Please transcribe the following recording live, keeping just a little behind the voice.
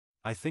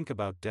I think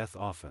about death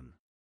often.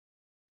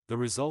 The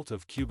result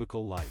of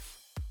cubicle life.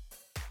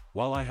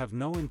 While I have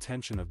no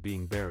intention of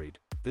being buried,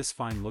 this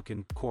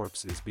fine-looking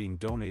corpse is being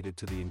donated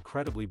to the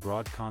incredibly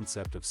broad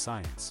concept of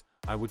science.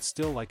 I would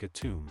still like a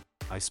tomb.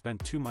 I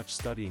spent too much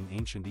studying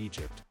ancient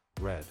Egypt,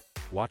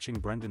 watching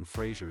Brendan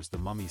Fraser's The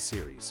Mummy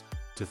series,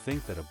 to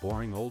think that a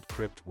boring old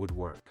crypt would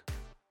work.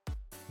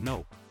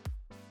 Nope.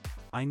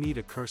 I need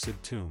a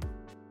cursed tomb.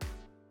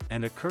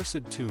 And a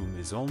cursed tomb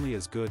is only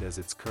as good as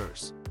its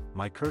curse.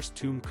 My cursed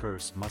tomb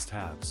curse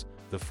must-haves.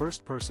 The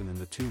first person in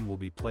the tomb will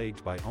be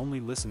plagued by only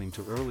listening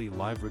to early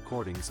live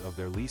recordings of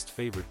their least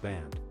favorite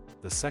band.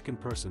 The second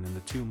person in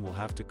the tomb will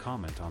have to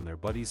comment on their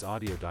buddy's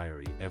audio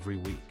diary every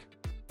week.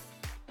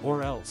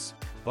 Or else,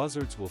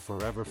 buzzards will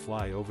forever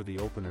fly over the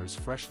opener's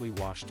freshly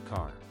washed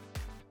car.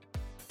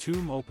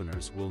 Tomb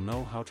openers will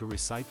know how to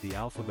recite the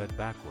alphabet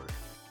backward.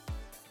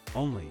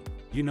 Only,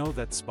 you know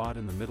that spot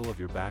in the middle of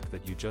your back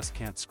that you just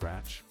can't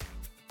scratch?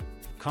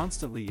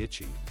 Constantly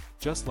itchy,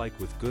 just like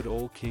with good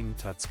old King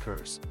Tut's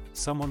curse,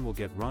 someone will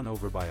get run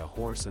over by a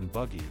horse and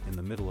buggy in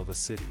the middle of a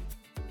city.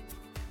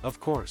 Of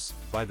course,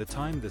 by the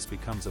time this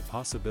becomes a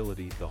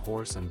possibility, the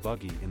horse and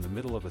buggy in the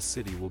middle of a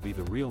city will be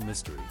the real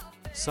mystery.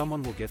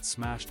 Someone will get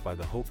smashed by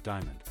the Hope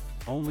Diamond.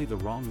 Only the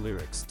wrong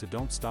lyrics to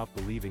Don't Stop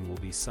Believing will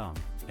be sung.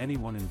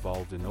 Anyone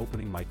involved in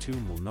opening my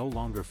tomb will no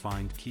longer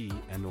find Key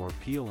and/or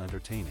Peele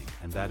entertaining,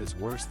 and that is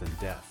worse than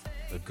death.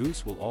 A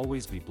goose will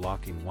always be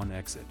blocking one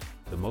exit,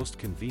 the most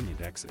convenient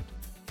exit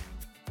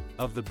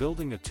of the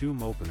building a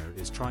tomb opener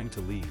is trying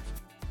to leave.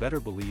 Better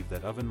believe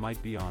that oven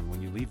might be on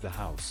when you leave the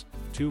house.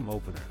 Tomb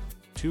opener.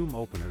 Tomb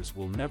openers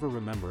will never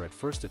remember at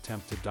first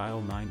attempt to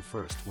dial 9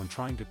 first when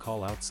trying to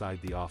call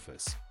outside the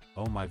office.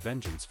 Oh, my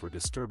vengeance for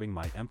disturbing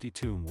my empty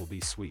tomb will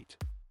be sweet.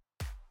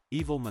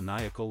 Evil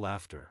maniacal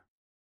laughter.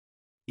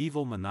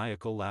 Evil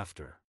maniacal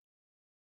laughter.